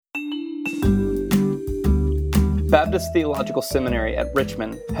Baptist Theological Seminary at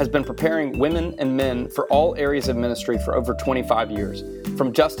Richmond has been preparing women and men for all areas of ministry for over 25 years.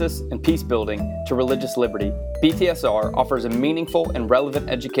 From justice and peace building to religious liberty, BTSR offers a meaningful and relevant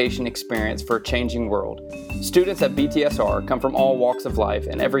education experience for a changing world. Students at BTSR come from all walks of life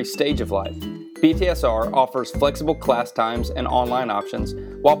and every stage of life. BTSR offers flexible class times and online options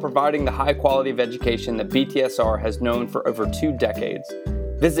while providing the high quality of education that BTSR has known for over 2 decades.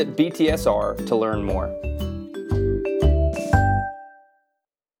 Visit BTSR to learn more.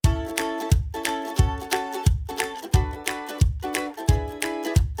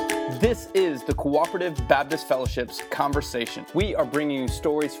 This is the Cooperative Baptist Fellowship's Conversation. We are bringing you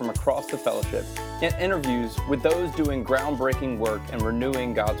stories from across the fellowship and interviews with those doing groundbreaking work and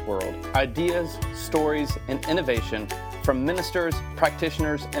renewing God's world. Ideas, stories, and innovation from ministers,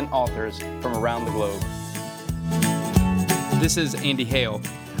 practitioners, and authors from around the globe. This is Andy Hale.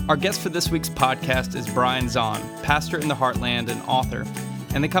 Our guest for this week's podcast is Brian Zahnd, pastor in the Heartland and author.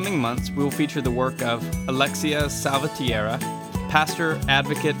 In the coming months, we will feature the work of Alexia Salvatierra, pastor,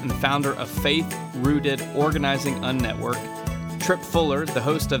 advocate, and the founder of Faith Rooted Organizing Unnetworked, Tripp Fuller, the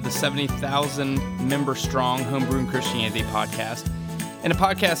host of the 70,000 member strong Homebrewing Christianity podcast, and a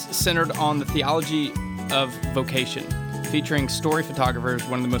podcast centered on the theology of vocation, featuring story photographers,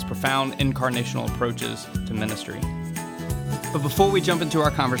 one of the most profound incarnational approaches to ministry. But before we jump into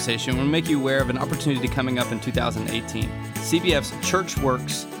our conversation, we'll make you aware of an opportunity coming up in 2018. CBF's Church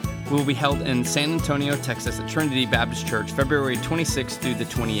Works will be held in San Antonio, Texas at Trinity Baptist Church, February 26th through the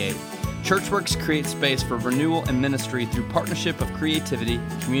 28th. Churchworks creates space for renewal and ministry through partnership of creativity,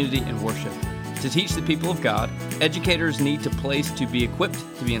 community, and worship. To teach the people of God, educators need a place to be equipped,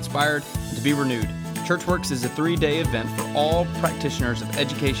 to be inspired, and to be renewed. Churchworks is a 3-day event for all practitioners of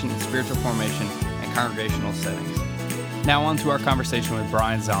education and spiritual formation and congregational settings. Now on to our conversation with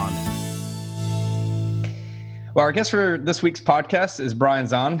Brian Zahnd. Well, our guest for this week's podcast is Brian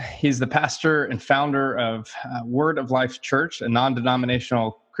Zahnd. He's the pastor and founder of Word of Life Church, a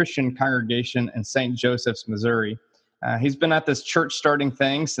non-denominational Christian congregation in St. Joseph's, Missouri. He's been at this church starting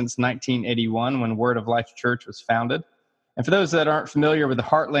thing since 1981 when Word of Life Church was founded. And for those that aren't familiar with the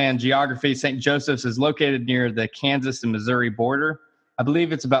Heartland geography, St. Joseph's is located near the Kansas and Missouri border. I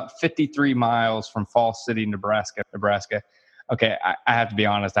believe it's about 53 miles from Falls City, Nebraska. Okay, I have to be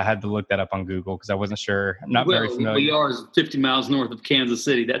honest. I had to look that up on Google because I wasn't sure. I'm not very familiar. We are 50 miles north of Kansas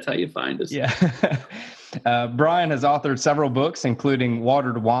City. That's how you find us. Yeah. Brian has authored several books, including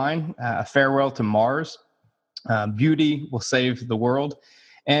Water to Wine, A Farewell to Mars, Beauty Will Save the World.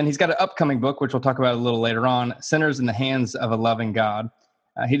 And he's got an upcoming book, which we'll talk about a little later on, Sinners in the Hands of a Loving God.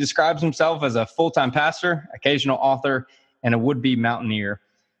 He describes himself as a full-time pastor, occasional author, and a would-be mountaineer.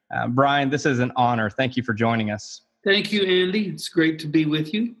 Brian, this is an honor. Thank you for joining us. Thank you, Andy. It's great to be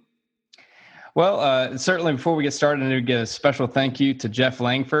with you. Well, certainly before we get started, I need to give a special thank you to Jeff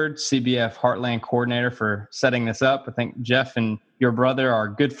Langford, CBF Heartland coordinator, for setting this up. I think Jeff and your brother are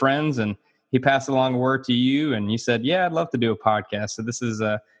good friends, and he passed along a word to you, and you said, yeah, I'd love to do a podcast. So this is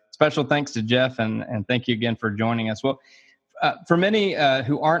a special thanks to Jeff, and thank you again for joining us. Well, for many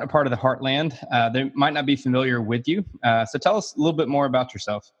who aren't a part of the Heartland, they might not be familiar with you. So tell us a little bit more about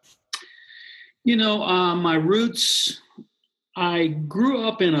yourself. You know, my roots, I grew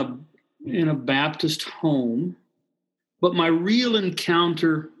up in a Baptist home, but my real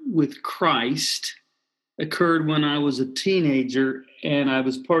encounter with Christ occurred when I was a teenager and I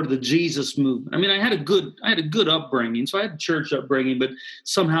was part of the Jesus movement. I mean, I had a good upbringing, so I had a church upbringing, but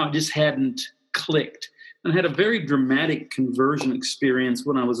somehow it just hadn't clicked. And I had a very dramatic conversion experience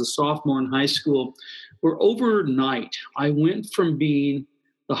when I was a sophomore in high school, where overnight I went from being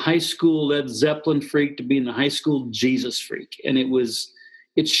the high school Led Zeppelin freak to being the high school Jesus freak. And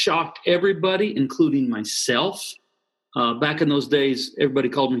it shocked everybody, including myself. Back in those days, everybody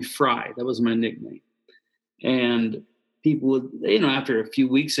called me Fry. That was my nickname. And people would, after a few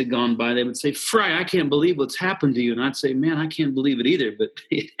weeks had gone by, they would say, Fry, I can't believe what's happened to you. And I'd say, man, I can't believe it either, but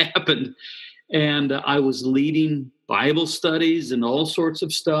it happened. And I was leading Bible studies and all sorts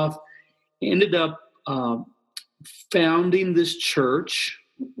of stuff. Ended up founding this church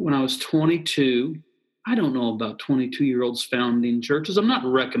when I was 22. I don't know about 22-year-olds founding churches. I'm not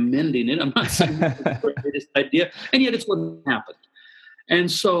recommending it. I'm not saying it's the greatest idea. And yet it's what happened. And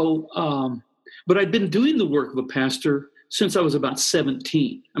so, but I'd been doing the work of a pastor since I was about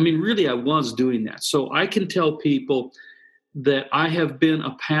 17. I mean, really, I was doing that. So I can tell people that I have been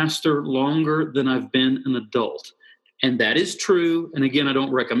a pastor longer than I've been an adult. And that is true. And again, I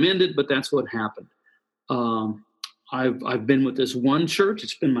don't recommend it, but that's what happened. I've been with this one church.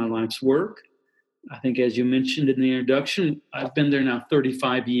 It's been my life's work. I think, as you mentioned in the introduction, I've been there now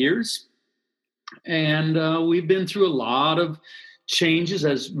 35 years. And we've been through a lot of changes,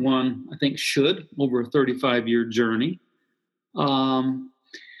 as one, I think, should, over a 35-year journey.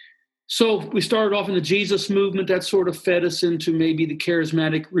 So we started off in the Jesus movement. That sort of fed us into maybe the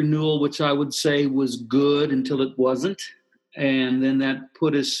charismatic renewal, which I would say was good until it wasn't. And then that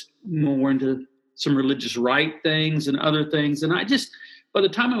put us more into some religious right things and other things. And by the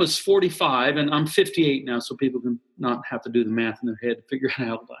time I was 45, and I'm 58 now, so people can not have to do the math in their head to figure out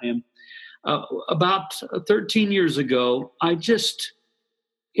how old I am. About 13 years ago, Andy,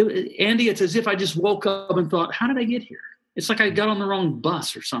 it's as if I just woke up and thought, how did I get here? It's like I got on the wrong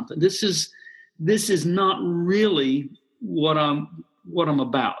bus or something. This is not really what I'm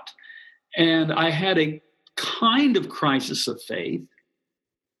about. And I had a kind of crisis of faith,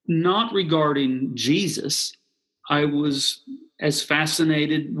 not regarding Jesus. I was as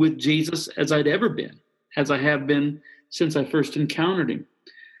fascinated with Jesus as I'd ever been, as I have been since I first encountered him.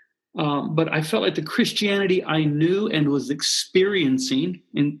 But I felt like the Christianity I knew and was experiencing,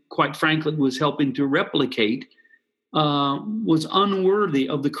 and quite frankly was helping to replicate, was unworthy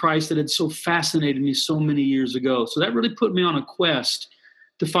of the Christ that had so fascinated me so many years ago. So that really put me on a quest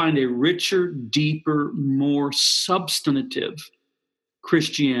to find a richer, deeper, more substantive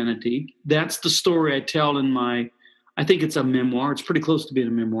Christianity. That's the story I tell in I think it's a memoir. It's pretty close to being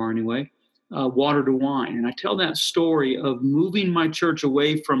a memoir anyway, Water to Wine. And I tell that story of moving my church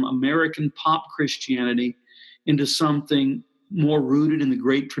away from American pop Christianity into something more rooted in the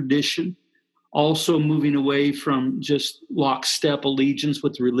great tradition. Also moving away from just lockstep allegiance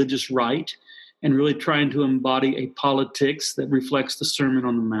with the religious right and really trying to embody a politics that reflects the Sermon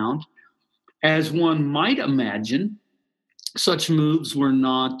on the Mount. As one might imagine, such moves were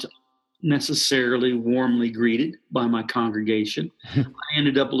not necessarily warmly greeted by my congregation. I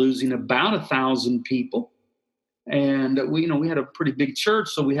ended up losing about 1,000 people. And we had a pretty big church,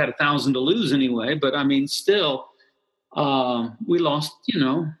 so we had 1,000 to lose anyway. But I mean, still, we lost,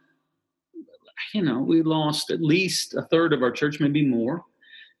 we lost at least a third of our church, maybe more.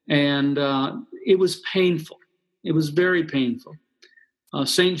 And it was painful. It was very painful.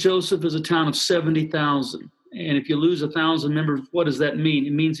 St. Joseph is a town of 70,000. And if you lose 1,000 members, what does that mean?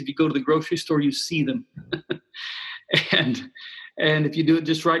 It means if you go to the grocery store, you see them. and if you do it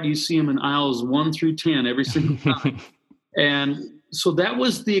just right, you see them in aisles 1 through 10 every single time. And so that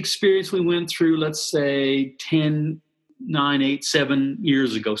was the experience we went through, let's say 10, 9, 8, 7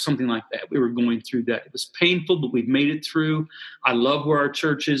 years ago, something like that. We were going through that. It was painful, but we've made it through. I love where our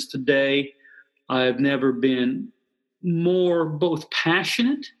church is today. I've never been more both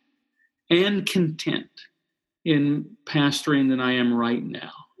passionate and content in pastoring than I am right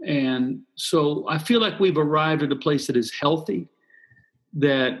now. And so I feel like we've arrived at a place that is healthy,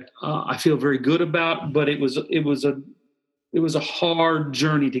 that I feel very good about, but it was a hard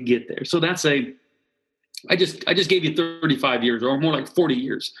journey to get there. So I just gave you 35 years, or more like 40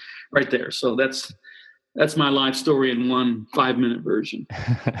 years right there. So that's my life story in one 5-minute version.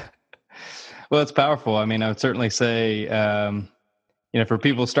 Well, it's powerful. I mean, I would certainly say, for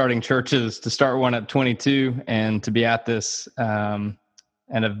people starting churches, to start one at 22 and to be at this and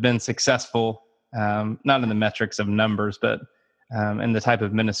have been successful, not in the metrics of numbers, but in the type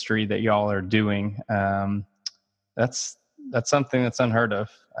of ministry that y'all are doing, that's something that's unheard of.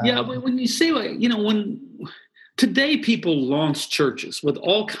 Yeah, when you say, when today people launch churches with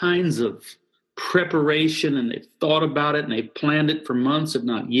all kinds of preparation, and they've thought about it and they've planned it for months, if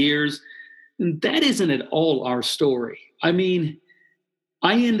not years, and that isn't at all our story. I mean,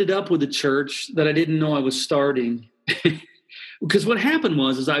 I ended up with a church that I didn't know I was starting. Because what happened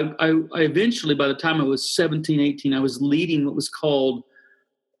was I eventually, by the time I was 17, 18, I was leading what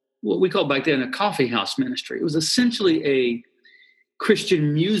we called back then a coffee house ministry. It was essentially a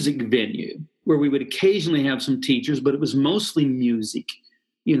Christian music venue where we would occasionally have some teachers, but it was mostly music,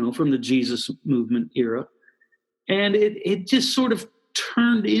 from the Jesus movement era. And it just sort of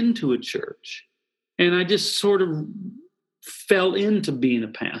turned into a church. And I just sort of fell into being a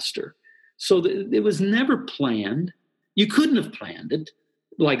pastor. So it was never planned. You couldn't have planned it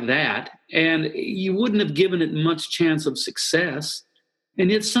like that, and you wouldn't have given it much chance of success. And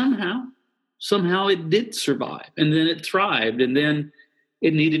yet somehow it did survive, and then it thrived, and then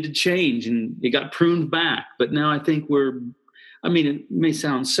it needed to change, and it got pruned back. But now I think it may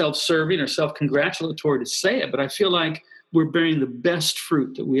sound self-serving or self-congratulatory to say it, but I feel like we're bearing the best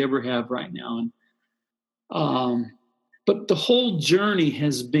fruit that we ever have right now. And but the whole journey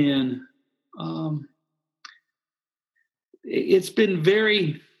has been, it's been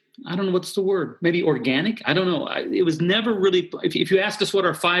very, I don't know what's the word, maybe organic. I don't know. It was never really, if you ask us what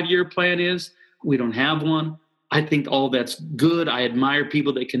our 5-year plan is, we don't have one. I think all that's good. I admire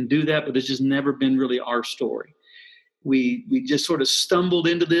people that can do that, but it's just never been really our story. We just sort of stumbled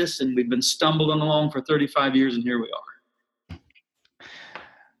into this, and we've been stumbling along for 35 years, and here we are.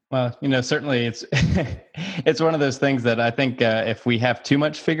 Well, certainly it's it's one of those things that I think if we have too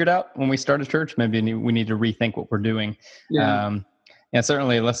much figured out when we start a church, maybe we need to rethink what we're doing. Yeah. And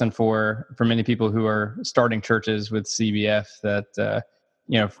certainly a lesson for many people who are starting churches with CBF that,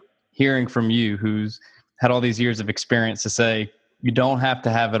 hearing from you who's had all these years of experience to say, you don't have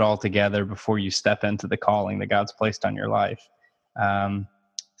to have it all together before you step into the calling that God's placed on your life. So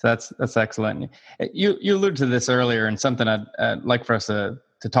that's excellent. You alluded to this earlier, and something I'd like for us to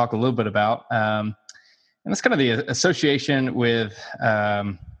talk a little bit about. And that's kind of the association with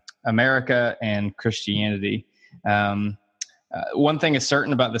America and Christianity. One thing is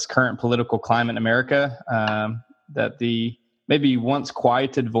certain about this current political climate in America, that the maybe once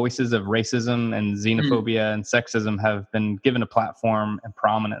quieted voices of racism and xenophobia and sexism have been given a platform and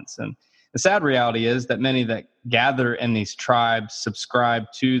prominence. And the sad reality is that many that gather in these tribes subscribe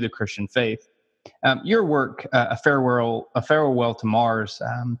to the Christian faith. Your work, A Farewell to Mars,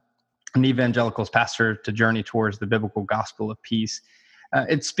 an evangelical's pastor to journey towards the biblical gospel of peace,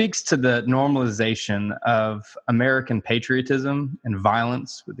 it speaks to the normalization of American patriotism and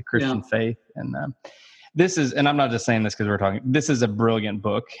violence with the Christian faith. And this is, and I'm not just saying this because we're talking, this is a brilliant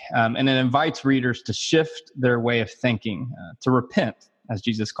book. And it invites readers to shift their way of thinking, to repent, as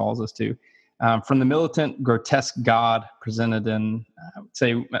Jesus calls us to, from the militant, grotesque God presented in, I would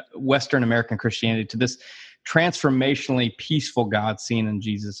say, Western American Christianity to this transformationally peaceful God seen in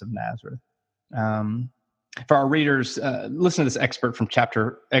Jesus of Nazareth. For our readers, listen to this excerpt from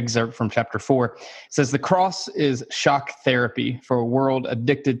chapter 4. It says, the cross is shock therapy for a world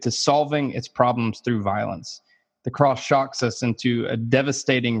addicted to solving its problems through violence. The cross shocks us into a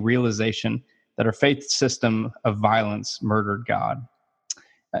devastating realization that our faith system of violence murdered God.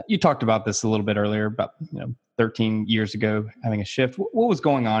 You talked about this a little bit earlier, about 13 years ago, having a shift. What was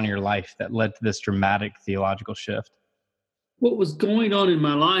going on in your life that led to this dramatic theological shift? What was going on in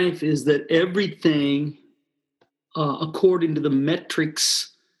my life is that everything, according to the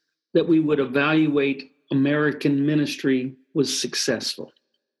metrics that we would evaluate American ministry, was successful.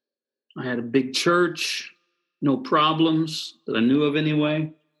 I had a big church, no problems that I knew of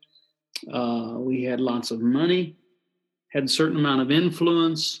anyway. We had lots of money, had a certain amount of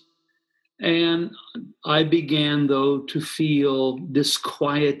influence, and I began, though, to feel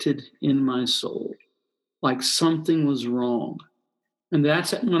disquieted in my soul, like something was wrong. And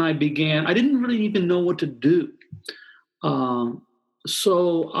that's when I began. I didn't really even know what to do.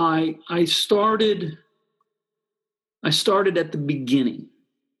 So I started at the beginning.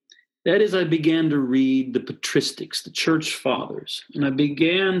 That is, I began to read the patristics, the church fathers, and I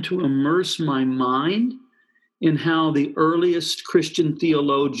began to immerse my mind in how the earliest Christian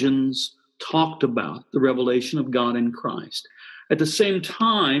theologians talked about the revelation of God in Christ. At the same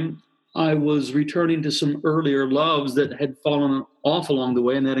time, I was returning to some earlier loves that had fallen off along the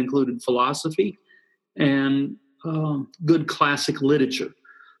way, and that included philosophy and good classic literature.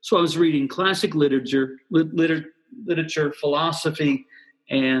 So I was reading classic literature, philosophy,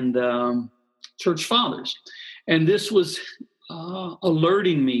 and church fathers. And this was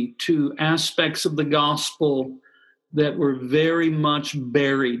alerting me to aspects of the gospel that were very much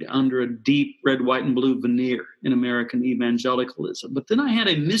buried under a deep red, white, and blue veneer in American evangelicalism. But then I had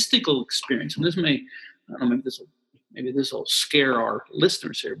a mystical experience, and maybe this will scare our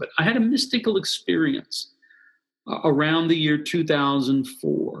listeners here, but I had a mystical experience around the year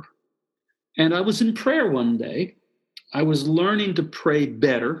 2004. And I was in prayer one day. I was learning to pray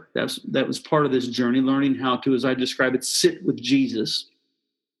better. That was part of this journey, learning how to, as I describe it, sit with Jesus,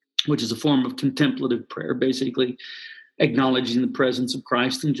 which is a form of contemplative prayer, basically acknowledging the presence of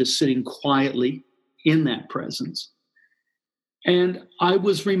Christ and just sitting quietly in that presence. And I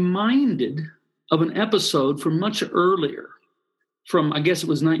was reminded of an episode from much earlier, from, I guess it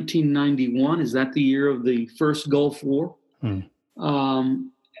was 1991. Is that the year of the first Gulf War? And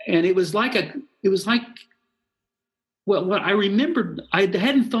it was like, what I remembered, I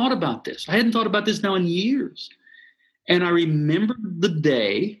hadn't thought about this. I hadn't thought about this now in years. And I remembered the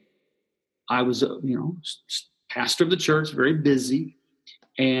day I was, pastor of the church, very busy.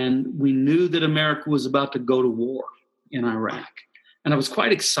 And we knew that America was about to go to war in Iraq. And I was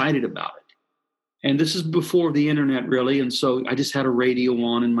quite excited about it. And this is before the internet, really. And so I just had a radio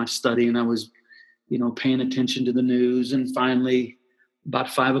on in my study, and I was, paying attention to the news. And finally, about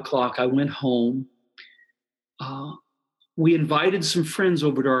 5:00, I went home. We invited some friends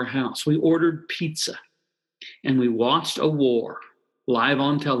over to our house. We ordered pizza, and we watched a war live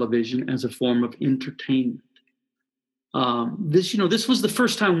on television as a form of entertainment. This was the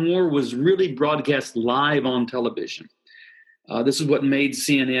first time war was really broadcast live on television. This is what made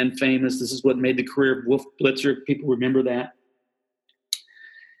CNN famous. This is what made the career of Wolf Blitzer. People remember that.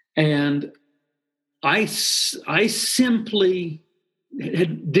 And I simply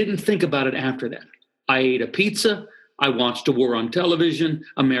didn't think about it after that. I ate a pizza. I watched a war on television.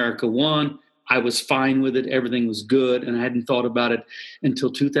 America won. I was fine with it. Everything was good. And I hadn't thought about it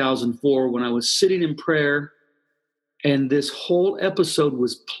until 2004 when I was sitting in prayer. And this whole episode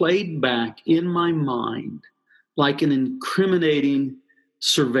was played back in my mind like an incriminating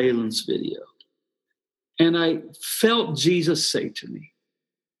surveillance video. And I felt Jesus say to me,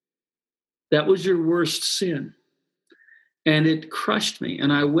 "That was your worst sin." And it crushed me,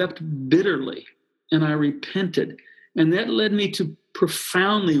 and I wept bitterly, and I repented. And that led me to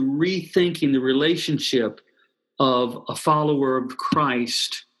profoundly rethinking the relationship of a follower of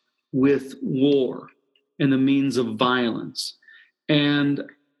Christ with war and the means of violence. And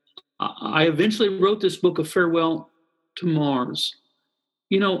I eventually wrote this book, A Farewell to Mars.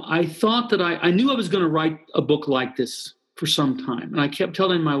 I thought that I knew I was going to write a book like this for some time. And I kept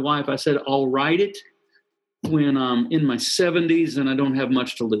telling my wife, I said, I'll write it when I'm in my 70s and I don't have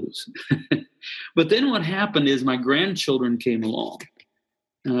much to lose. But then what happened is my grandchildren came along.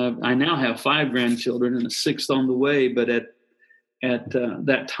 I now have 5 grandchildren and a 6th on the way, but at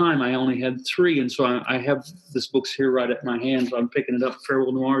that time, I only had 3. And so I have this book's here right at my hand. So I'm picking it up,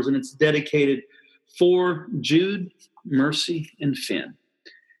 Farewell to Mars, and it's dedicated for Jude, Mercy, and Finn.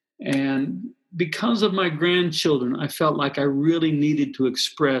 And because of my grandchildren, I felt like I really needed to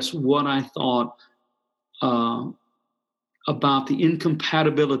express what I thought about the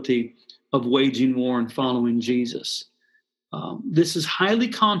incompatibility of waging war and following Jesus. This is highly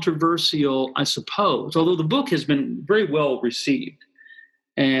controversial, I suppose, although the book has been very well received.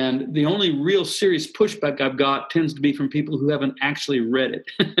 And the only real serious pushback I've got tends to be from people who haven't actually read it.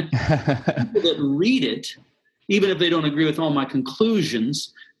 People that read it, even if they don't agree with all my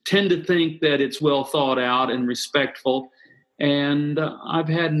conclusions, tend to think that it's well thought out and respectful. And I've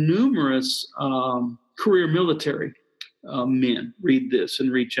had numerous career military men read this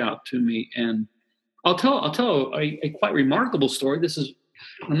and reach out to me. And I'll tell a quite remarkable story.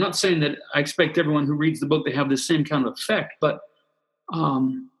 I'm not saying that I expect everyone who reads the book to have the same kind of effect, but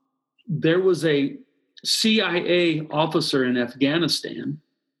there was a CIA officer in Afghanistan,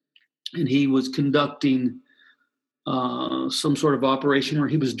 and he was conducting some sort of operation where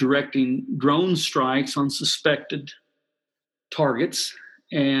he was directing drone strikes on suspected targets.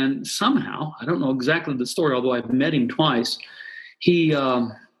 And somehow, I don't know exactly the story, although I've met him twice, he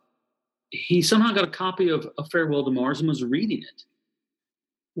somehow got a copy of A Farewell to Mars and was reading it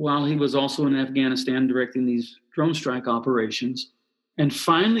while he was also in Afghanistan directing these drone strike operations, and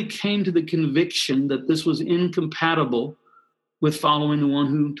finally came to the conviction that this was incompatible with following the one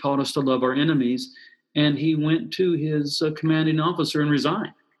who taught us to love our enemies. And he went to his commanding officer and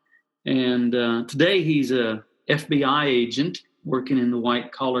resigned. And today he's a FBI agent working in the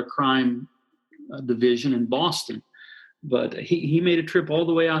white-collar crime division in Boston. But he made a trip all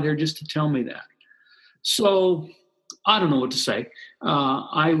the way out here just to tell me that. So I don't know what to say.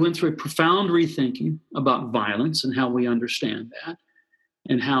 I went through a profound rethinking about violence and how we understand that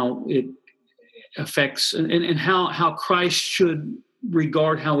and how it affects and how Christ should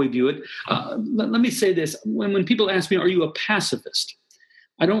regard how we view it. Let me say this. When people ask me, are you a pacifist?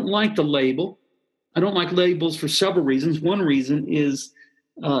 I don't like the label. I don't like labels for several reasons. One reason is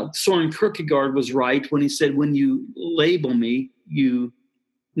Soren Kierkegaard was right when he said, when you label me, you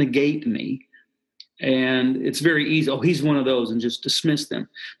negate me. And it's very easy. Oh, he's one of those, and just dismiss them.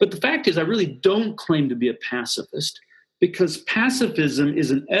 But the fact is, I really don't claim to be a pacifist, because pacifism is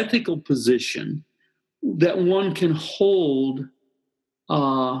an ethical position that one can hold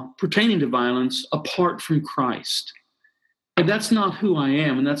pertaining to violence apart from Christ. And that's not who I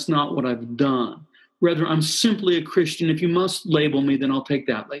am, and that's not what I've done. Rather, I'm simply a Christian. If you must label me, then I'll take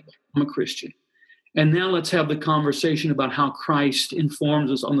that label. I'm a Christian. And now let's have the conversation about how Christ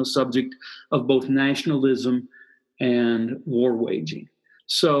informs us on the subject of both nationalism and war waging.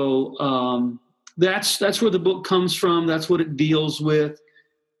 So that's where the book comes from. That's what it deals with.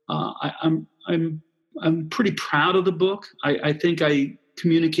 I'm pretty proud of the book. I think I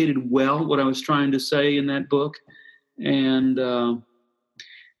communicated well what I was trying to say in that book. And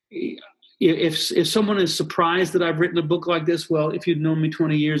if someone is surprised that I've written a book like this, well, if you'd known me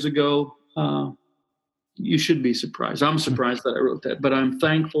 20 years ago, you should be surprised. I'm surprised that I wrote that, but I'm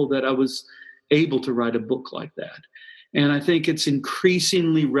thankful that I was able to write a book like that. And I think it's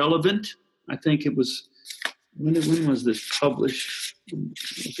increasingly relevant. I think it was, when was this published?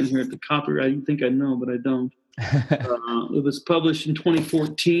 Looking here at the copyright, you think I know, but I don't. It was published in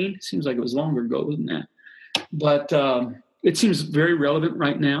 2014. Seems like it was longer ago than that. But it seems very relevant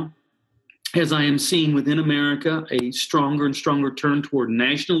right now, as I am seeing within America a stronger and stronger turn toward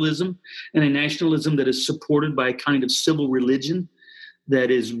nationalism, and a nationalism that is supported by a kind of civil religion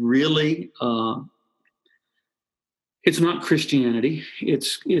that is really, it's not Christianity.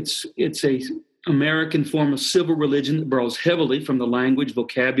 It's a American form of civil religion that borrows heavily from the language,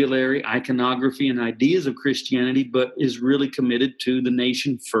 vocabulary, iconography, and ideas of Christianity, but is really committed to the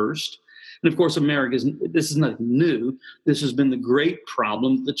nation first. And of course, this is nothing new. This has been the great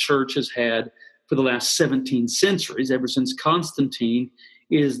problem the church has had for the last 17 centuries, ever since Constantine,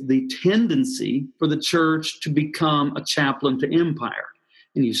 is the tendency for the church to become a chaplain to empire.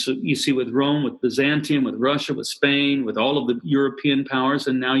 And you see with Rome, with Byzantium, with Russia, with Spain, with all of the European powers,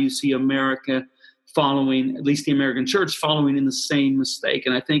 and now you see America following, at least the American church, following in the same mistake.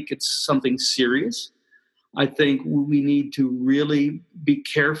 And I think it's something serious. I think we need to really be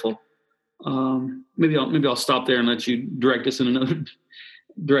careful. Maybe I'll stop there and let you direct us in another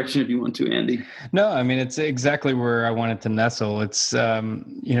direction if you want to, Andy. No, I mean, it's exactly where I wanted to nestle. It's,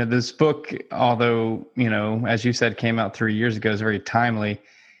 this book, although, as you said, came out 3 years ago, is very timely.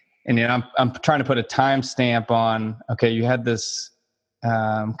 And, I'm trying to put a timestamp on, okay, you had this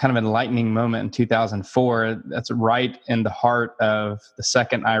kind of enlightening moment in 2004. That's right in the heart of the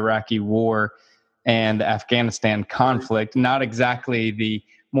second Iraqi war and the Afghanistan conflict. Not exactly the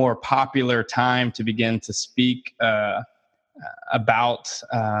more popular time to begin to speak about,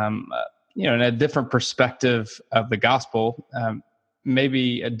 in a different perspective of the gospel.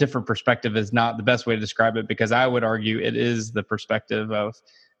 Maybe a different perspective is not the best way to describe it, because I would argue it is the perspective of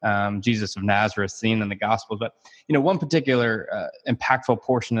Jesus of Nazareth seen in the Gospels. But, one particular impactful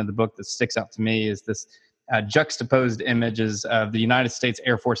portion of the book that sticks out to me is this juxtaposed images of the United States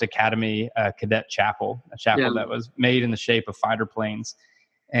Air Force Academy Cadet Chapel, a chapel that was made in the shape of fighter planes.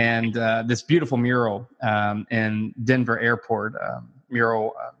 And this beautiful mural in Denver Airport,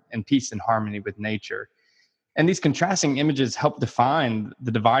 mural in peace and harmony with nature. And these contrasting images help define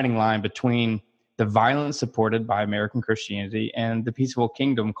the dividing line between the violence supported by American Christianity and the peaceful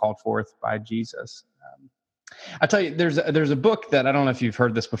kingdom called forth by Jesus. I tell you, there's a book that, I don't know if you've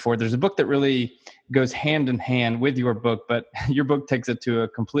heard this before, there's a book that really goes hand in hand with your book, but your book takes it to a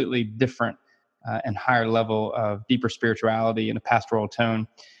completely different and higher level of deeper spirituality and a pastoral tone.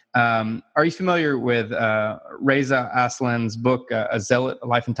 Are you familiar with Reza Aslan's book, A Zealot, A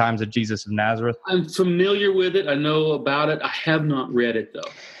Life and Times of Jesus of Nazareth? I'm familiar with it. I know about it. I have not read it,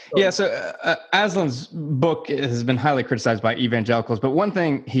 though. So Aslan's book has been highly criticized by evangelicals, but one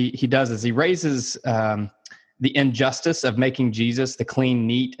thing he does is he raises the injustice of making Jesus the clean,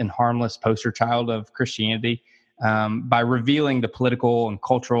 neat, and harmless poster child of Christianity by revealing the political and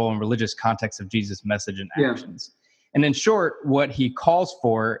cultural and religious context of Jesus' message and actions. And in short, what he calls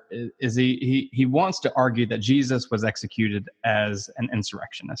for is he wants to argue that Jesus was executed as an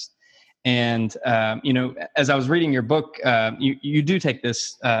insurrectionist. And, as I was reading your book, you do take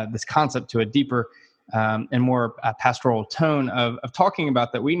this concept to a deeper and more pastoral tone of talking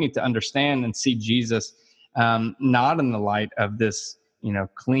about that we need to understand and see Jesus not in the light of this,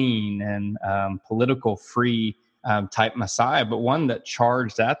 clean and political free type Messiah, but one that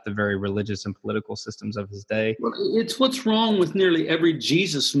charged at the very religious and political systems of his day. Well, it's what's wrong with nearly every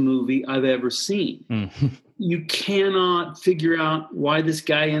Jesus movie I've ever seen. Mm-hmm. You cannot figure out why this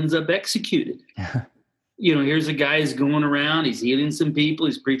guy ends up executed. Here's a guy who's going around, he's healing some people,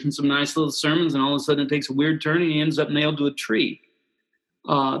 he's preaching some nice little sermons, and all of a sudden it takes a weird turn and he ends up nailed to a tree.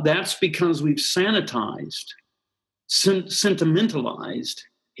 That's because we've sanitized, sentimentalized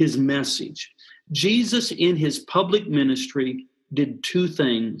his message. Jesus, in his public ministry, did two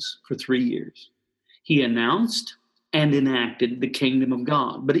things for 3 years. He announced and enacted the kingdom of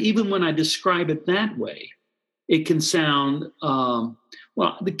God. But even when I describe it that way, it can sound,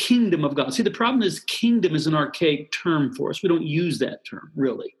 the kingdom of God. See, the problem is kingdom is an archaic term for us. We don't use that term,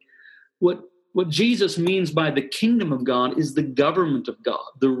 really. What Jesus means by the kingdom of God is the government of God,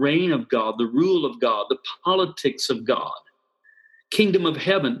 the reign of God, the rule of God, the politics of God. Kingdom of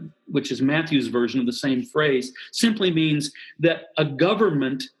heaven, which is Matthew's version of the same phrase, simply means that a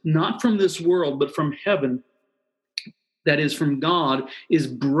government, not from this world, but from heaven, that is from God, is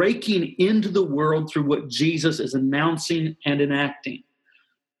breaking into the world through what Jesus is announcing and enacting.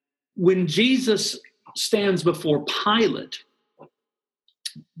 When Jesus stands before Pilate,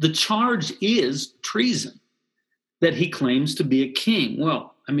 the charge is treason, that he claims to be a king.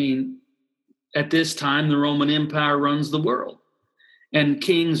 Well, at this time, the Roman Empire runs the world. And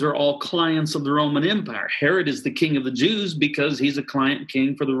kings are all clients of the Roman Empire. Herod is the king of the Jews because he's a client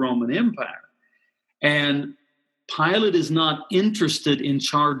king for the Roman Empire. And Pilate is not interested in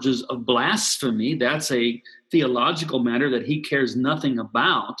charges of blasphemy. That's a theological matter that he cares nothing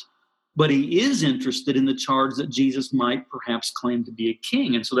about. But he is interested in the charge that Jesus might perhaps claim to be a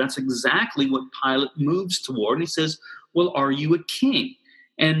king. And so that's exactly what Pilate moves toward. He says, well, are you a king?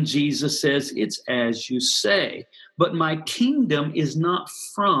 And Jesus says, it's as you say. But my kingdom is not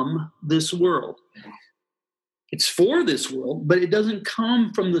from this world. It's for this world, but it doesn't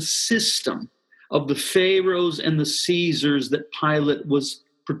come from the system of the Pharaohs and the Caesars that Pilate was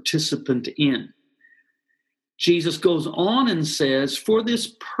participant in. Jesus goes on and says, for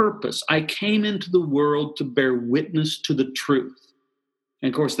this purpose, I came into the world to bear witness to the truth.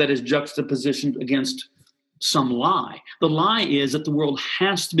 And of course, that is juxtapositioned against some lie. The lie is that the world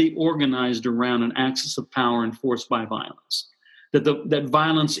has to be organized around an axis of power enforced by violence, that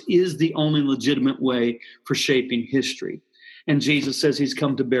violence is the only legitimate way for shaping history. And Jesus says he's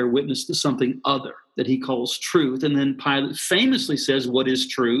come to bear witness to something other that he calls truth. And then Pilate famously says, what is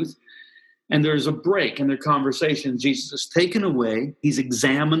truth? And there's a break in their conversation. Jesus is taken away. He's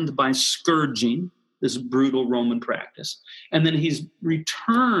examined by scourging, this brutal Roman practice. And then he's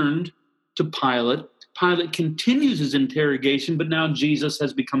returned to Pilate. Pilate continues his interrogation, but now Jesus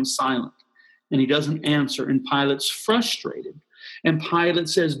has become silent. And he doesn't answer. And Pilate's frustrated. And Pilate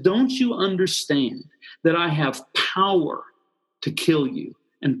says, don't you understand that I have power to kill you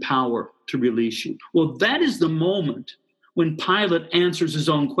and power to release you? Well, that is the moment when Pilate answers his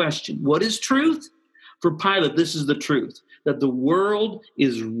own question. What is truth? For Pilate, this is the truth, that the world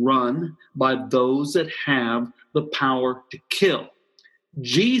is run by those that have the power to kill.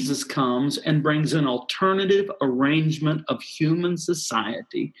 Jesus comes and brings an alternative arrangement of human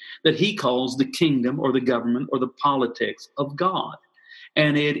society that he calls the kingdom or the government or the politics of God.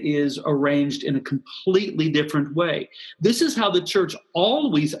 And it is arranged in a completely different way. This is how the church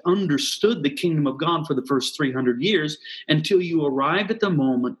always understood the kingdom of God for the first 300 years until you arrived at the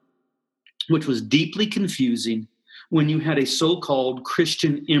moment, which was deeply confusing, when you had a so-called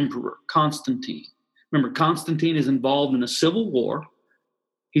Christian emperor, Constantine. Remember, Constantine is involved in a civil war.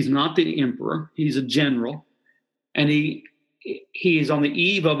 He's not the emperor. He's a general. And he is on the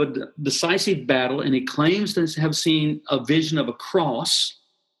eve of a decisive battle, and he claims to have seen a vision of a cross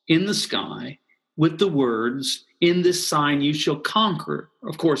in the sky with the words, in this sign you shall conquer.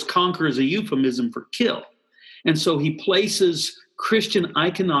 Of course, conquer is a euphemism for kill. And so he places Christian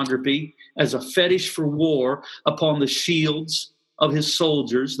iconography as a fetish for war upon the shields of his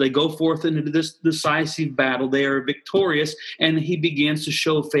soldiers. They go forth into this decisive battle. They are victorious, and he begins to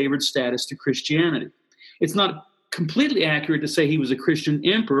show favored status to Christianity. It's not completely accurate to say he was a Christian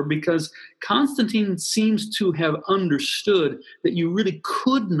emperor, because Constantine seems to have understood that you really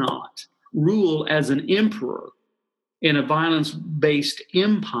could not rule as an emperor in a violence-based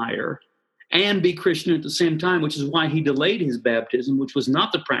empire and be Christian at the same time, which is why he delayed his baptism, which was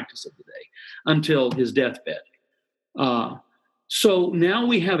not the practice of the day, until his deathbed. So now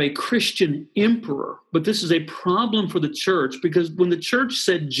we have a Christian emperor, but this is a problem for the church, because when the church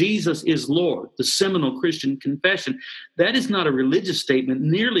said Jesus is Lord, the seminal Christian confession, that is not a religious statement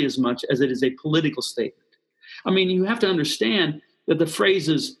nearly as much as it is a political statement. I mean, you have to understand that the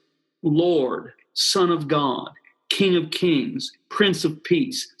phrases Lord, Son of God, King of Kings, Prince of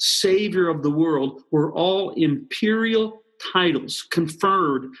Peace, Savior of the world were all imperial titles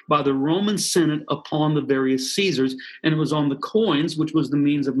conferred by the Roman Senate upon the various Caesars, and it was on the coins, which was the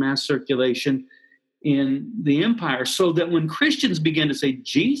means of mass circulation in the empire. So that when Christians began to say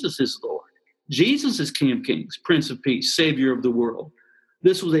Jesus is Lord, Jesus is King of Kings, Prince of Peace, Savior of the world,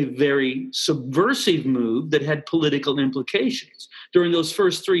 this was a very subversive move that had political implications. During those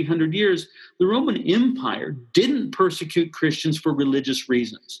first 300 years, the Roman Empire didn't persecute Christians for religious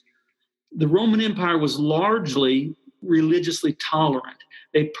reasons. The Roman Empire was largely religiously tolerant.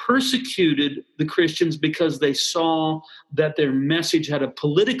 They persecuted the Christians because they saw that their message had a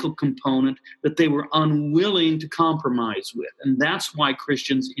political component that they were unwilling to compromise with. And that's why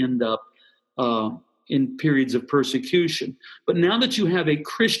Christians end up in periods of persecution. But now that you have a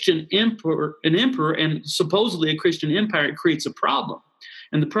Christian emperor, and supposedly a Christian empire, it creates a problem.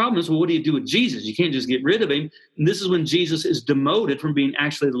 And the problem is, well, what do you do with Jesus? You can't just get rid of him. And this is when Jesus is demoted from being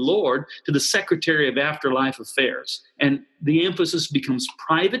actually the Lord to the Secretary of Afterlife Affairs. And the emphasis becomes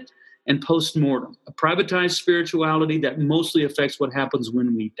private and post-mortem, a privatized spirituality that mostly affects what happens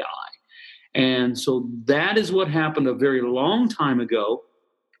when we die. And so that is what happened a very long time ago.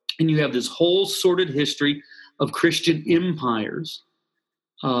 And you have this whole sordid history of Christian empires,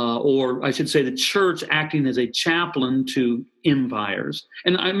 or I should say the church acting as a chaplain to empires.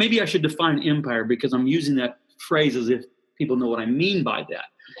 And maybe I should define empire, because I'm using that phrase as if people know what I mean by that.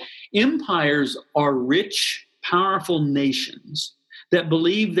 Empires are rich powerful nations that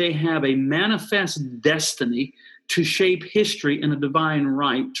believe they have a manifest destiny to shape history and a divine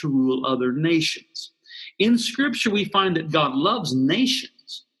right to rule other nations. In Scripture, we find that God loves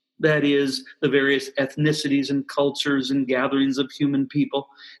nations, that is, the various ethnicities and cultures and gatherings of human people.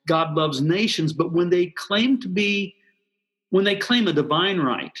 God loves nations, but when they claim a divine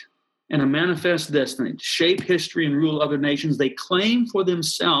right and a manifest destiny to shape history and rule other nations, they claim for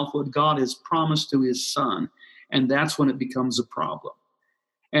themselves what God has promised to his Son, and that's when it becomes a problem.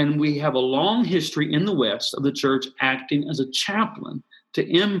 And we have a long history in the West of the church acting as a chaplain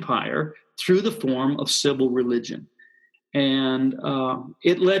to empire through the form of civil religion. And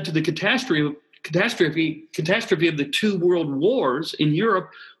it led to the catastrophe of the two world wars in Europe,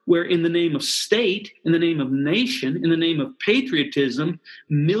 where in the name of state, in the name of nation, in the name of patriotism,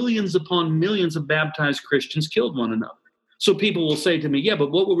 millions upon millions of baptized Christians killed one another. So people will say to me, yeah, but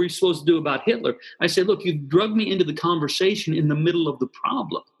what were we supposed to do about Hitler? I say, look, you've drugged me into the conversation in the middle of the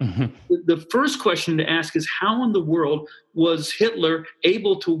problem. Mm-hmm. The first question to ask is, how in the world was Hitler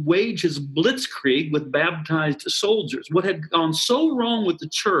able to wage his blitzkrieg with baptized soldiers? What had gone so wrong with the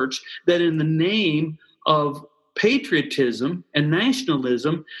church that in the name of patriotism and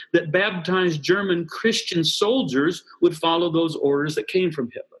nationalism, that baptized German Christian soldiers would follow those orders that came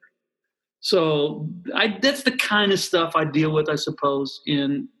from Hitler? So that's the kind of stuff I deal with, I suppose,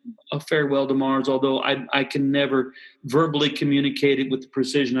 in A Farewell to Mars, although I can never verbally communicate it with the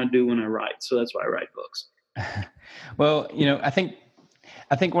precision I do when I write. So that's why I write books. Well, I think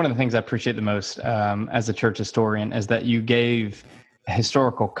one of the things I appreciate the most as a church historian is that you gave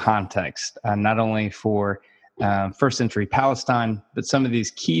historical context, not only for first century Palestine, but some of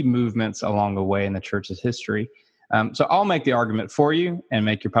these key movements along the way in the church's history. So I'll make the argument for you and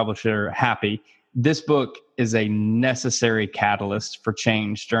make your publisher happy. This book is a necessary catalyst for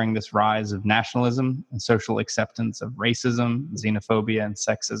change during this rise of nationalism and social acceptance of racism, xenophobia, and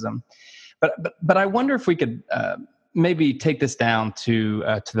sexism. But I wonder if we could maybe take this down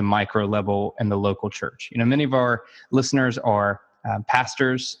to the micro level in the local church. Many of our listeners are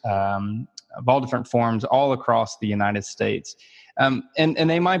pastors of all different forms all across the United States. And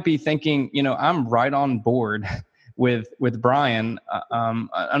they might be thinking, I'm right on board with Brian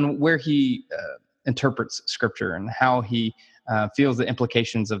on where he interprets Scripture and how he feels the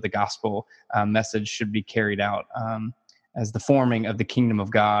implications of the gospel message should be carried out as the forming of the kingdom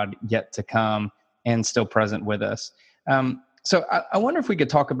of God yet to come and still present with us. So I wonder if we could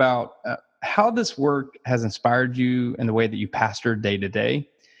talk about how this work has inspired you in the way that you pastor day to day.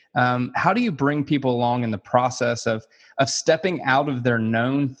 How do you bring people along in the process of stepping out of their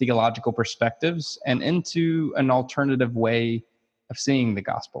known theological perspectives and into an alternative way of seeing the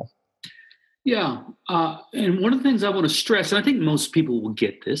gospel? Yeah. And one of the things I want to stress, and I think most people will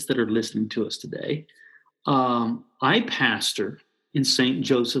get this that are listening to us today, I pastor in St.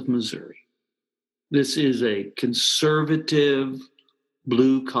 Joseph, Missouri. This is a conservative,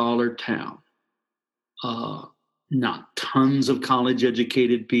 blue-collar town. Not tons of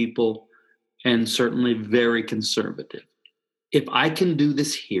college-educated people, and certainly very conservative. If I can do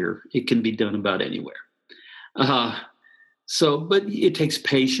this here, it can be done about anywhere. But it takes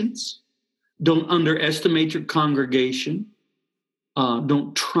patience. Don't underestimate your congregation.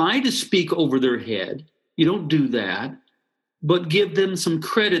 Don't try to speak over their head. You don't do that. But give them some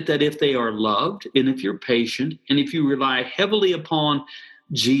credit that if they are loved, and if you're patient, and if you rely heavily upon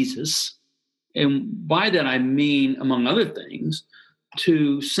Jesus, and by that I mean, among other things,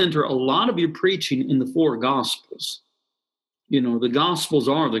 to center a lot of your preaching in the four Gospels. The Gospels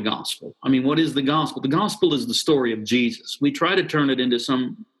are the gospel. I mean, what is the gospel? The gospel is the story of Jesus. We try to turn it into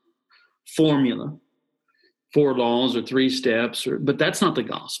some formula, 4 laws or 3 steps, but that's not the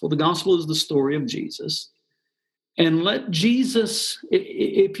gospel. The gospel is the story of Jesus. And let Jesus,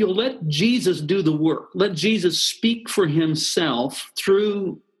 if you'll let Jesus do the work, let Jesus speak for himself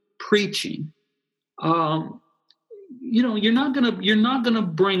through preaching, you're not gonna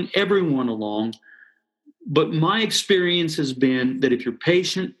bring everyone along. But my experience has been that if you're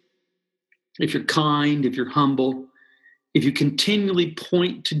patient, if you're kind, if you're humble, if you continually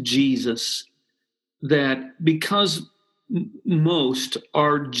point to Jesus, that because most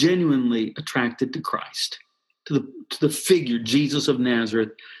are genuinely attracted to Christ, to the figure, Jesus of Nazareth,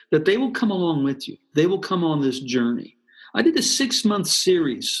 that they will come along with you. They will come on this journey. I did a 6-month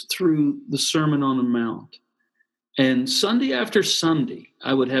series through the Sermon on the Mount. And Sunday after Sunday,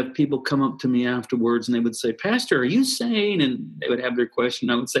 I would have people come up to me afterwards and they would say, Pastor, are you saying? And they would have their question.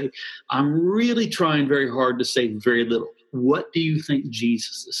 I would say, I'm really trying very hard to say very little. What do you think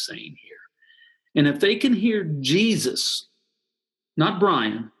Jesus is saying here? And if they can hear Jesus, not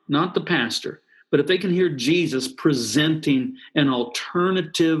Brian, not the pastor, But if they can hear Jesus presenting an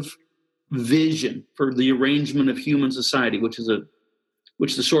alternative vision for the arrangement of human society, which the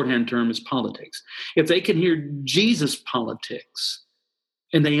shorthand term is politics. If they can hear Jesus politics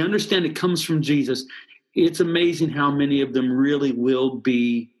and they understand it comes from Jesus, it's amazing how many of them really will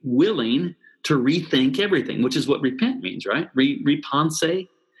be willing to rethink everything, which is what repent means, right? Repense,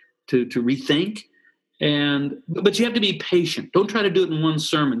 to rethink. But you have to be patient. Don't try to do it in one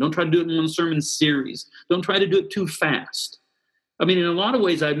sermon. Don't try to do it in one sermon series. Don't try to do it too fast. I mean, in a lot of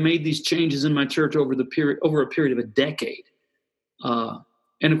ways, I've made these changes in my church over a period of a decade.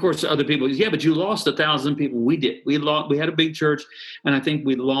 And of course, other people, yeah, but you lost 1,000 people. We did. We had a big church, and I think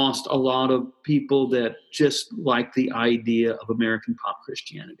we lost a lot of people that just like the idea of American pop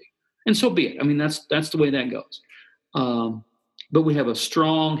Christianity. And so be it. I mean, that's the way that goes. But we have a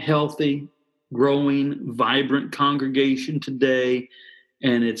strong, healthy, growing, vibrant congregation today,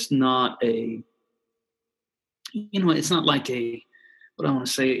 and it's not like what I want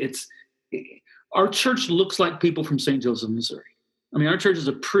to say. Our church looks like people from St. Joseph, Missouri. I mean, our church is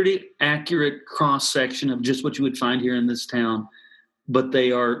a pretty accurate cross-section of just what you would find here in this town, but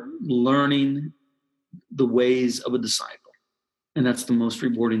they are learning the ways of a disciple, and that's the most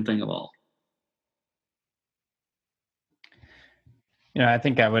rewarding thing of all. I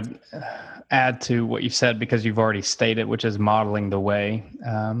think I would add to what you said, because you've already stated, which is modeling the way.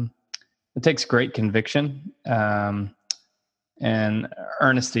 It takes great conviction and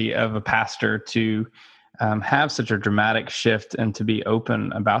earnesty of a pastor to have such a dramatic shift and to be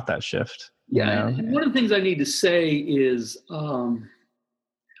open about that shift. Yeah. And one of the things I need to say is I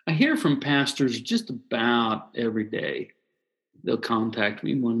hear from pastors just about every day. They'll contact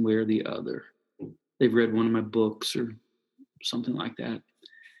me one way or the other. They've read one of my books or something like that.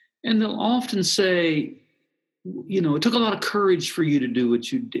 And they'll often say, it took a lot of courage for you to do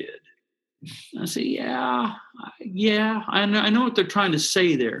what you did. I say, yeah, I know what they're trying to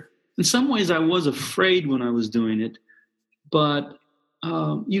say there. In some ways, I was afraid when I was doing it, but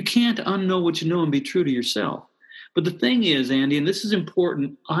you can't unknow what you know and be true to yourself. But the thing is, Andy, and this is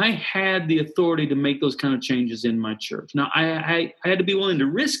important, I had the authority to make those kind of changes in my church. Now, I had to be willing to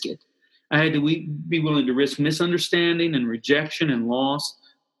risk it. I had to be willing to risk misunderstanding and rejection and loss,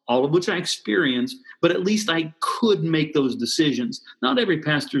 all of which I experienced, but at least I could make those decisions. Not every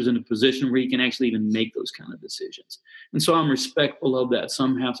pastor is in a position where he can actually even make those kind of decisions. And so I'm respectful of that.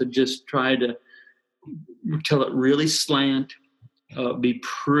 Some have to just try to tell it really slant, be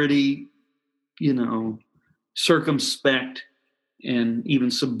pretty, circumspect and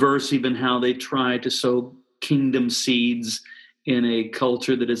even subversive in how they try to sow kingdom seeds in a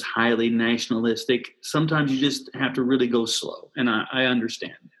culture that is highly nationalistic. Sometimes you just have to really go slow, and I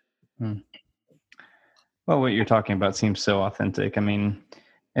understand. Well, what you're talking about seems so authentic. I mean,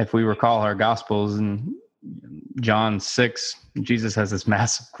 if we recall our Gospels in John 6, Jesus has this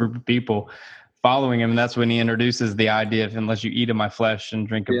massive group of people following him, and that's when he introduces the idea of, unless you eat of my flesh and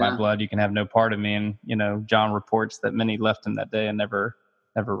drink of my blood, you can have no part of me. And, John reports that many left him that day and never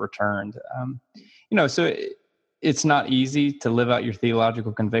returned. So it's not easy to live out your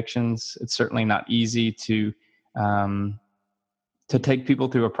theological convictions. It's certainly not easy to take people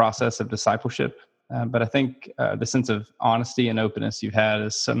through a process of discipleship. But I think the sense of honesty and openness you've had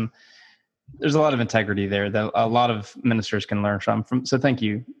is there's a lot of integrity there that a lot of ministers can learn from. So thank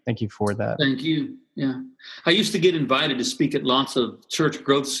you for that. Thank you. Yeah. I used to get invited to speak at lots of church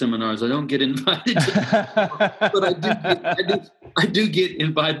growth seminars. I don't get invited but I do get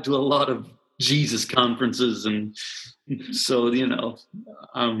invited to a lot of Jesus conferences, and so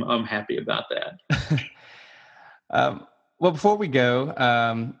I'm happy about that. Well, before we go,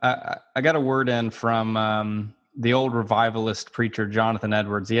 I got a word in from the old revivalist preacher Jonathan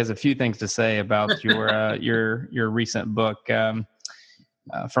Edwards. He has a few things to say about your recent book.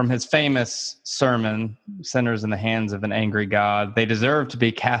 From his famous sermon, "Sinners in the Hands of an Angry God, they deserve to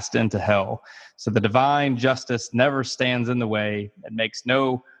be cast into hell. So the divine justice never stands in the way and makes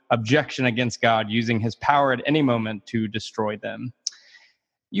no objection against God using his power at any moment to destroy them."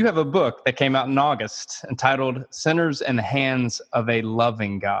 You have a book that came out in August entitled "Sinners in the Hands of a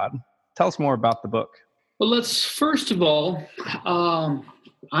Loving God." Tell us more about the book. Well, let's first of all,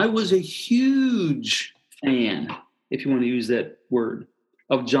 I was a huge fan, if you want to use that word,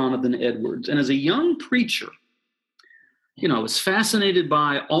 of Jonathan Edwards. And as a young preacher, I was fascinated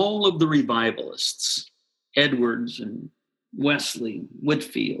by all of the revivalists, Edwards and Wesley,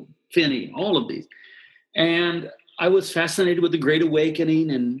 Whitefield, Finney, all of these. And I was fascinated with the Great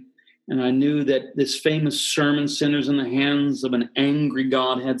Awakening, and I knew that this famous sermon, "Sinners in the Hands of an Angry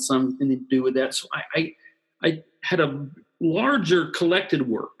God," had something to do with that. So I had a larger collected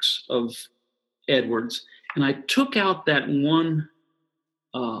works of Edwards, and I took out that one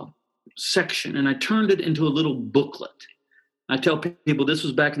section and I turned it into a little booklet. I tell people this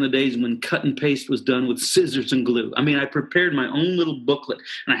was back in the days when cut and paste was done with scissors and glue. I mean, I prepared my own little booklet,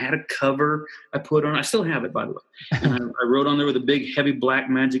 and I had a cover I put on. I still have it, by the way. And I wrote on there with a big, heavy black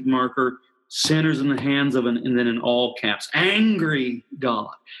magic marker, "Sinners in the hands of and then in all caps, angry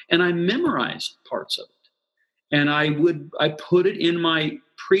God." And I memorized parts of it. And I put it in my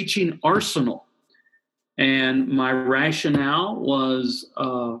preaching arsenal. And my rationale was,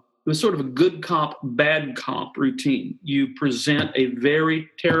 it was sort of a good cop, bad cop routine. You present a very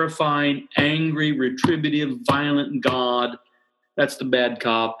terrifying, angry, retributive, violent God. That's the bad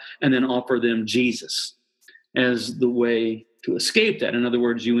cop. And then offer them Jesus as the way to escape that. In other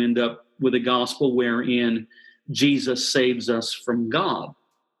words, you end up with a gospel wherein Jesus saves us from God.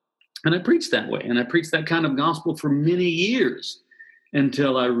 And I preached that way. And I preached that kind of gospel for many years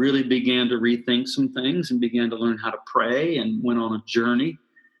until I really began to rethink some things and began to learn how to pray and went on a journey.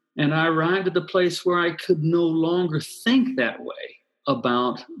 And I arrived at the place where I could no longer think that way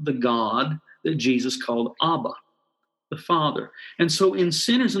about the God that Jesus called Abba, the Father. And so in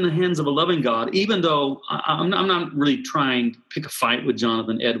Sinners in the Hands of a Loving God, even though I'm not really trying to pick a fight with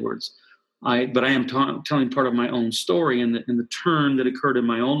Jonathan Edwards, but I am telling part of my own story and the turn that occurred in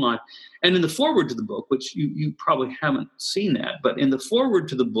my own life. And in the foreword to the book, which you probably haven't seen that, but in the foreword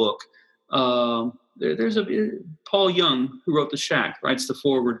to the book, there's Paul Young, who wrote The Shack, writes the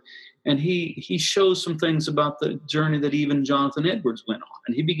foreword, and he shows some things about the journey that even Jonathan Edwards went on,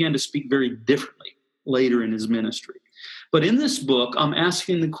 and he began to speak very differently later in his ministry. But in this book, I'm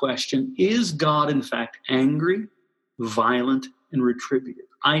asking the question, is God in fact angry, violent, and retributive?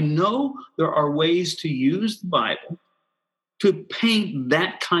 I know there are ways to use the Bible to paint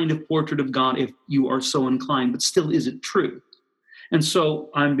that kind of portrait of God if you are so inclined, but still, is it true? And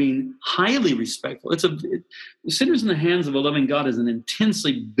so I'm being highly respectful. Sinners in the Hands of a Loving God is an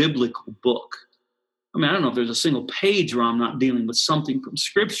intensely biblical book. I mean, I don't know if there's a single page where I'm not dealing with something from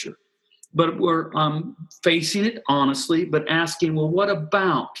Scripture, but we're facing it honestly, but asking, well, what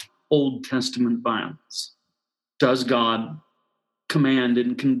about Old Testament violence? Does God command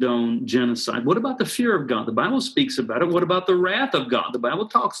and condone genocide? What about the fear of God? The Bible speaks about it. What about the wrath of God? The Bible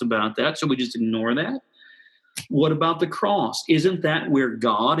talks about that. Should we just ignore that? What about the cross? Isn't that where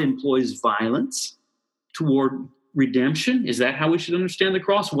God employs violence toward redemption? Is that how we should understand the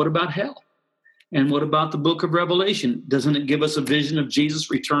cross? What about hell? And what about the book of Revelation? Doesn't it give us a vision of Jesus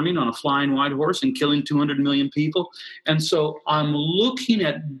returning on a flying white horse and killing 200 million people? And so I'm looking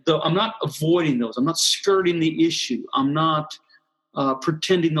at I'm not avoiding those. I'm not skirting the issue. I'm not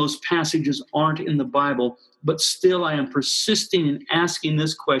pretending those passages aren't in the Bible, but still I am persisting in asking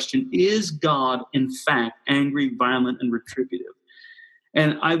this question, is God in fact angry, violent, and retributive?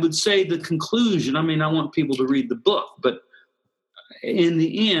 And I would say the conclusion, I mean, I want people to read the book, but in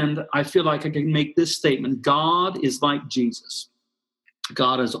the end, I feel like I can make this statement: God is like Jesus.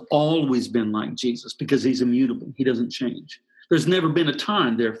 God has always been like Jesus because he's immutable. He doesn't change. There's never been a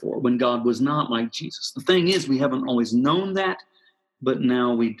time, therefore, when God was not like Jesus. The thing is, we haven't always known that, but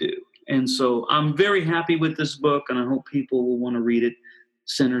now we do. And so I'm very happy with this book, and I hope people will want to read it,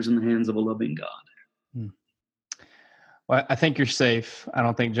 Sinners in the Hands of a Loving God. Well, I think you're safe. I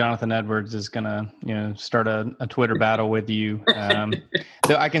don't think Jonathan Edwards is going to, start a Twitter battle with you.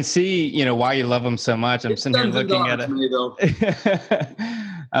 Though I can see, why you love him so much. I'm sitting here looking at it.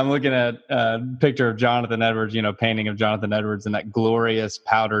 I'm looking at a picture of Jonathan Edwards, painting of Jonathan Edwards and that glorious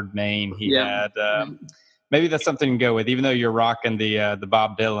powdered mane he had. Maybe that's something to go with, even though you're rocking the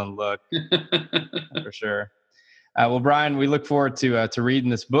Bob Dylan look, for sure. Well, Brian, we look forward to reading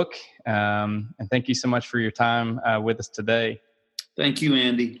this book, and thank you so much for your time with us today. Thank you,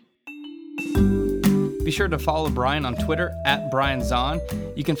 Andy. Be sure to follow Brian on Twitter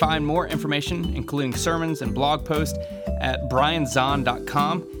 @BrianZahn. You can find more information, including sermons and blog posts, at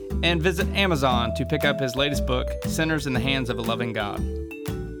brianzahn.com, and visit Amazon to pick up his latest book, Sinners in the Hands of a Loving God.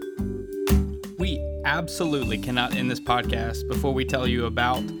 We absolutely cannot end this podcast before we tell you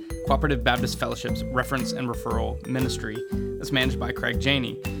about Cooperative Baptist Fellowship's Reference and Referral Ministry that's managed by Craig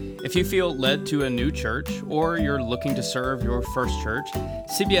Janey. If you feel led to a new church or you're looking to serve your first church,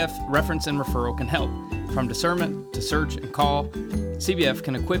 CBF Reference and Referral can help. From discernment to search and call, CBF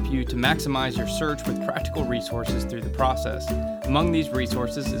can equip you to maximize your search with practical resources through the process. Among these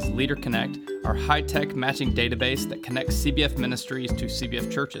resources is Leader Connect, our high-tech matching database that connects CBF ministries to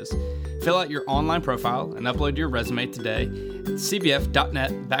CBF churches. Fill out your online profile and upload your resume today at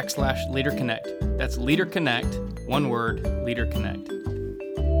cbf.net/LeaderConnect. That's Leader Connect, one word, Leader Connect.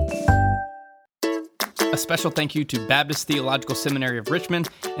 A special thank you to Baptist Theological Seminary of Richmond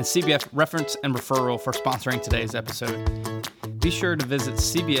and CBF Reference and Referral for sponsoring today's episode. Be sure to visit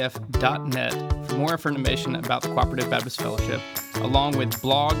cbf.net for more information about the Cooperative Baptist Fellowship, along with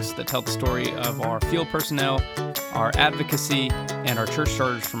blogs that tell the story of our field personnel, our advocacy, and our church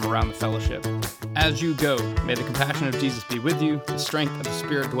charters from around the fellowship. As you go, may the compassion of Jesus be with you, the strength of the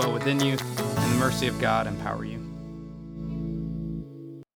Spirit dwell within you, and the mercy of God empower you.